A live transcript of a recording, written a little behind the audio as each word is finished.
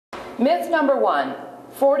Myth number one,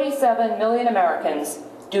 47 million Americans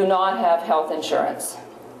do not have health insurance.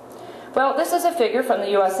 Well, this is a figure from the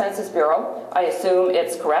U.S. Census Bureau. I assume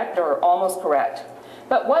it's correct or almost correct.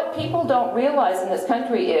 But what people don't realize in this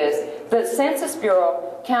country is the Census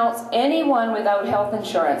Bureau counts anyone without health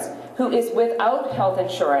insurance who is without health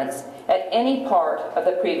insurance at any part of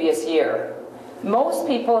the previous year. Most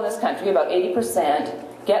people in this country, about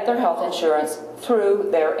 80%, get their health insurance through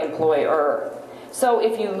their employer. So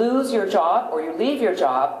if you lose your job or you leave your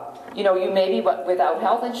job, you may be without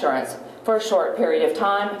health insurance for a short period of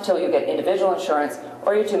time until you get individual insurance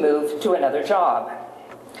or you to move to another job.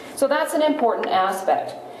 So that's an important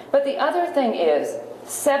aspect. But the other thing is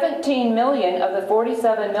 17 million of the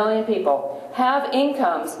 47 million people have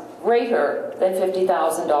incomes greater than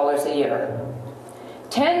 $50,000 a year.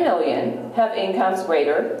 10 million have incomes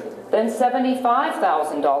greater than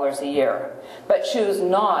 $75,000 a year, but choose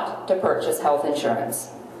not to purchase health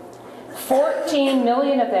insurance. 14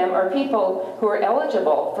 million of them are people who are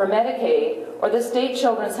eligible for Medicaid or the state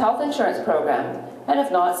children's health insurance program and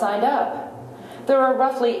have not signed up. There are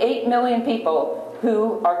roughly 8 million people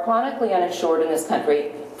who are chronically uninsured in this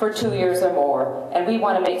country for 2 years or more, and we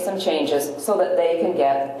want to make some changes so that they can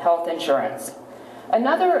get health insurance.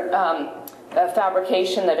 Another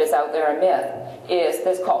fabrication that is out there, a myth, is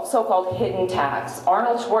this so-called hidden tax.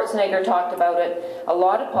 Arnold Schwarzenegger talked about it. A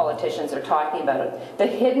lot of politicians are talking about it. The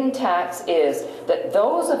hidden tax is that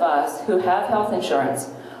those of us who have health insurance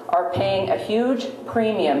are paying a huge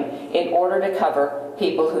premium in order to cover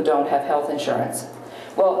people who don't have health insurance.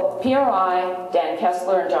 Well, PRI, Dan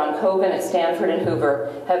Kessler, and John Cogan at Stanford and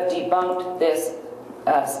Hoover have debunked this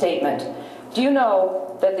statement. Do you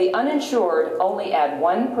know that the uninsured only add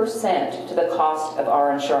 1% to the cost of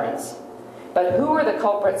our insurance? But who are the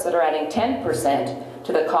culprits that are adding 10%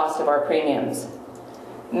 to the cost of our premiums?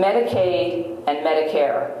 Medicaid and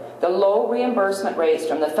Medicare. The low reimbursement rates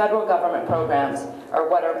from the federal government programs are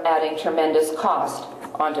what are adding tremendous cost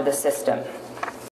onto the system.